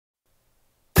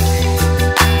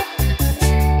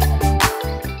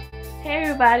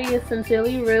everybody, it's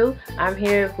Sincerely Rue. I'm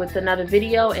here with another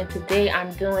video, and today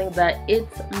I'm doing the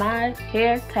It's My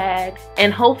Hair tag,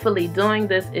 and hopefully doing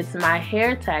this It's My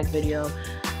Hair tag video,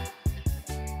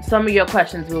 some of your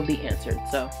questions will be answered.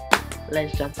 So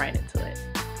let's jump right into it.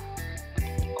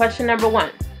 Question number 1.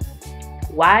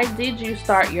 Why did you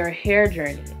start your hair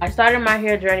journey? I started my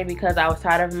hair journey because I was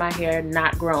tired of my hair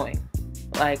not growing.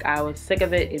 Like, I was sick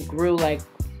of it. It grew like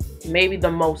maybe the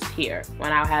most here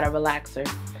when I had a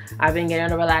relaxer. I've been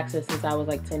getting a relaxer since I was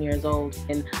like 10 years old.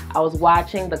 And I was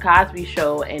watching The Cosby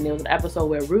Show, and there was an episode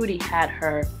where Rudy had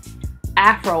her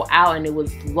afro out, and it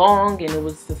was long, and it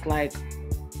was just like,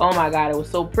 oh my god, it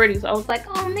was so pretty. So I was like,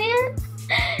 oh man,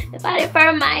 if I didn't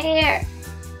perm my hair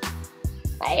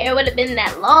would have been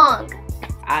that long.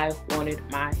 I wanted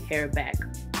my hair back,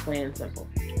 plain and simple.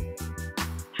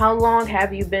 How long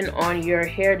have you been on your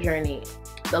hair journey?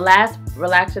 The last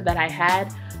relaxer that I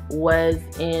had was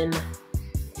in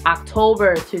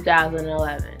October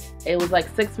 2011. It was like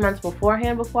 6 months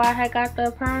beforehand before I had got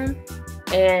the perm,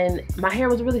 and my hair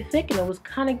was really thick and it was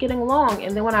kind of getting long,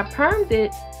 and then when I permed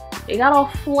it, it got all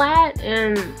flat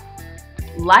and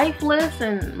lifeless,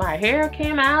 and my hair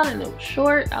came out and it was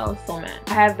short. I was so mad.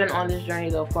 I have been on this journey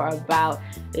though for about,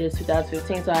 it is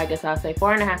 2015, so I guess I'll say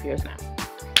 4.5 years now.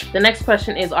 The next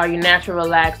question is, are you natural,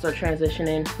 relaxed, or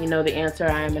transitioning? You know the answer,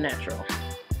 I am a natural.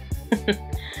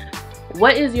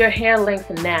 What is your hair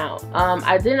length now?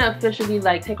 I didn't officially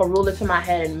like take a ruler to my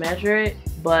head and measure it,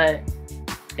 but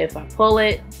if I pull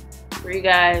it for you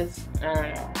guys,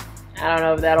 I don't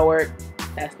know if that'll work.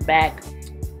 That's the back.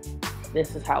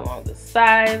 This is how long the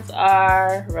sides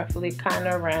are, roughly kind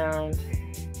of round.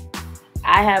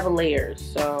 I have layers,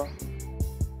 so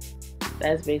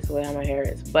that's basically how my hair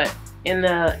is. But in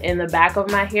the back of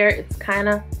my hair, it's kind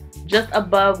of just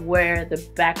above where the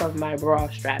back of my bra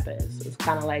strap is. It's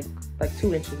kind of like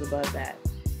 2 inches above that.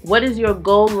 What is your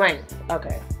goal length?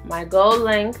 Okay, my goal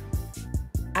length,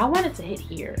 I want it to hit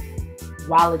here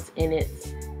while it's in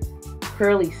its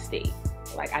curly state.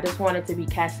 Like, I just want it to be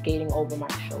cascading over my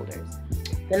shoulders.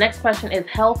 The next question is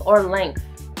health or length?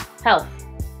 Health.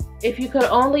 If you could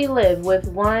only live with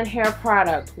one hair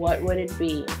product, what would it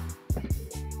be?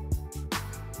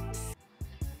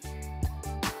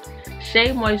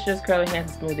 Shea Moisture's Curly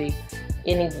Enhancing Smoothie.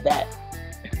 It needs that.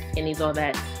 It needs all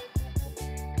that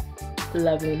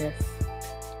loveliness.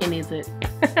 It needs it.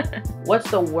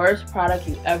 What's the worst product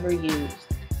you ever used?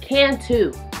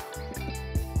 Cantu.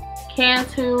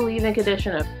 Cantu leave-in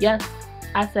conditioner. Yes,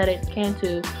 I said it.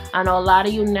 Cantu. I know a lot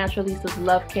of you naturalistas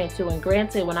love Cantu, and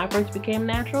granted, when I first became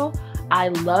natural, I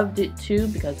loved it too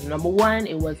because number 1,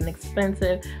 it wasn't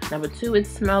expensive. Number 2, it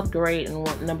smelled great,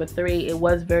 and number 3, it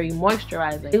was very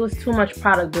moisturizing. It was too much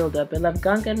product buildup. It left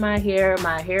gunk in my hair.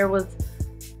 My hair was,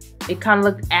 it kind of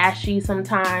looked ashy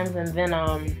sometimes, and then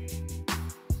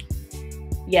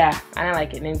yeah, I didn't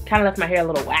like it, and it kind of left my hair a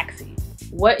little waxy.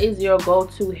 What is your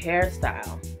go-to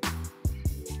hairstyle?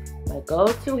 My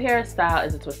go-to hairstyle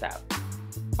is a twist out.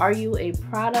 Are you a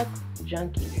product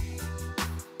junkie?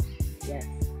 Yes.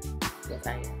 Yes,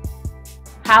 I am.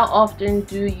 How often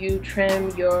do you trim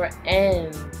your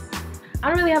ends? I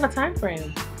don't really have a time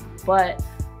frame, but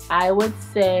I would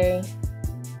say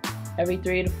every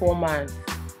 3 to 4 months,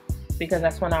 because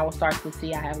that's when I will start to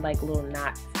see I have like little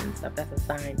knots and stuff. That's a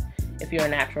sign if you're a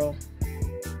natural.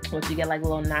 Once you get like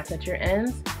little knots at your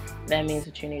ends, that means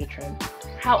that you need to trim.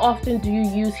 How often do you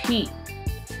use heat?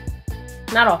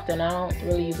 Not often. I don't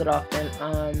really use it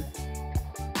often.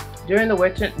 During the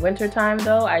winter time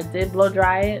though, I did blow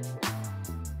dry it,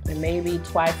 and maybe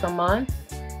twice a month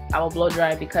I will blow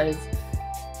dry, because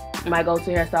my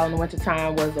go-to hairstyle in the winter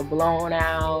time was my blown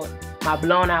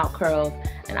out curls,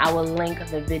 and I will link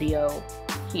the video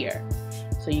here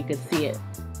so you can see it.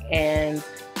 And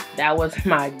that was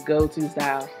my go-to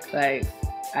style. Like,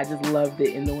 I just loved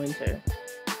it in the winter.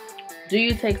 Do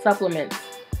you take supplements?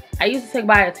 I used to take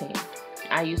biotin.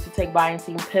 I used to take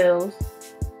biotin pills.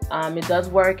 It does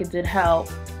work, it did help,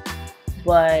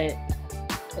 but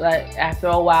like after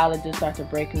a while it just started to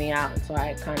break me out, and so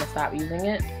I kind of stopped using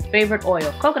it. Favorite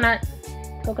oil? Coconut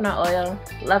oil.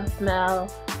 Love the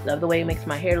smell, love the way it makes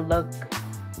my hair look.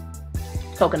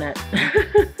 Coconut.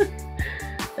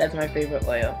 That's my favorite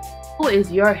oil. Who is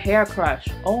your hair crush?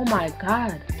 Oh my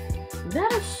god,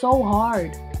 that is so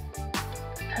hard.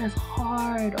 That is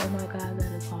hard. Oh my god,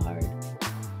 that is hard.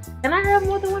 Can I have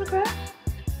more than one crush?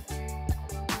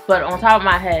 But on top of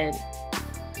my head,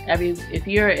 if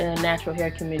you're in a natural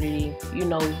hair community, you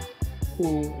know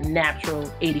who Natural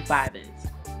 85 is.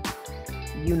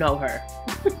 You know her.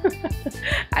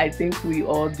 I think we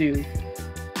all do.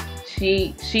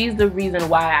 She's the reason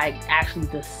why I actually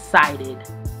decided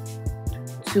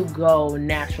to go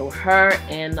natural. Her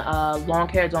and Long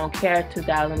Hair Don't Care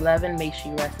 2011, may she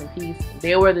rest in peace.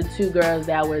 They were the two girls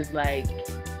that was like,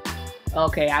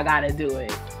 okay, I gotta do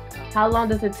it. How long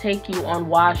does it take you on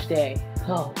wash day?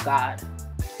 Oh God,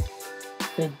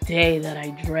 the day that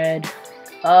I dread.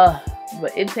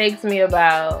 But it takes me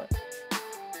about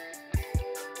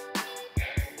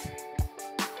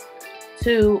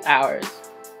 2 hours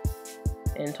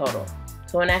in total.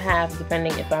 2.5,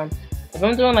 depending if I'm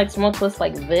doing like small twists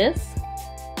like this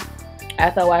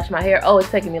after I wash my hair. Oh, it's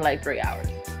taking me like 3 hours.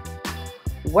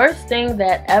 Worst thing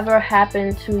that ever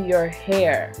happened to your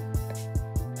hair?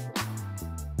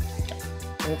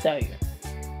 Let me tell you.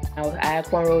 I had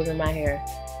cornrows in my hair,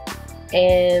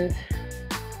 and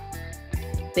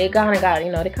they kind of got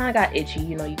itchy.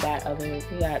 You know, you got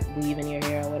weave in your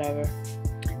hair or whatever,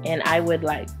 and I would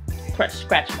like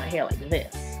scratch my hair like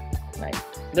this, like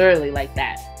literally like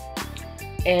that.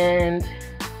 And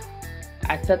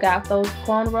I took out those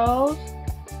cornrows.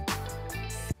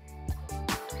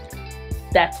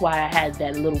 That's why I had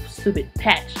that little stupid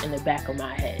patch in the back of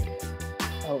my head.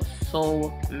 I was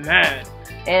so mad.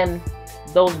 And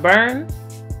those burns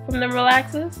from them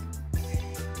relaxers,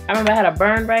 I remember I had a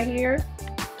burn right here,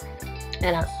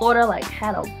 and I sort of like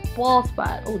had a bald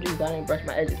spot. Oh geez, I didn't brush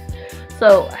my edges.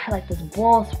 So I had like this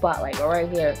bald spot like right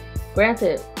here.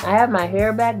 Granted, I have my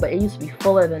hair back, but it used to be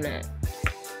fuller than that.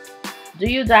 Do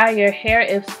you dye your hair?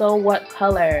 If so, what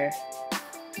color?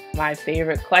 My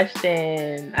favorite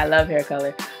question. I love hair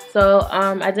color. So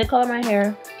I did color my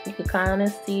hair. You can kind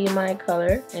of see my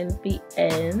color in the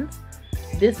ends.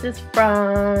 This is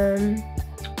from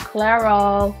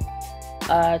Clairol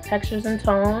Textures and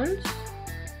Tones,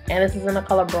 and this is in the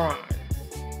color bronze.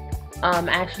 I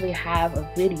actually have a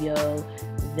video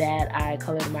that I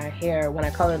colored my hair. When I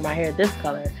colored my hair this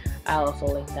color, I'll also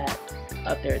link that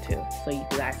up there too, so you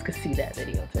guys can see that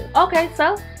video too. Okay,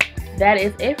 so that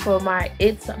is it for my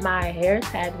It's My Hair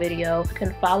Tag video. You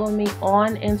can follow me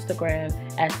on Instagram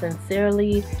at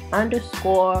sincerely_Ru.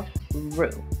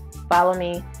 Follow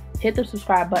me, hit the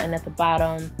subscribe button at the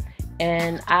bottom,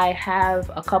 and I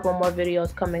have a couple more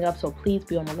videos coming up, so please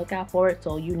be on the lookout for it.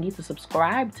 So you need to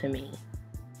subscribe to me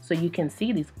so you can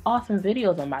see these awesome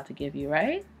videos I'm about to give you,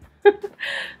 right?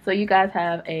 So you guys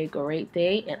have a great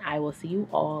day, and I will see you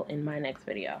all in my next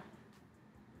video.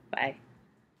 Bye.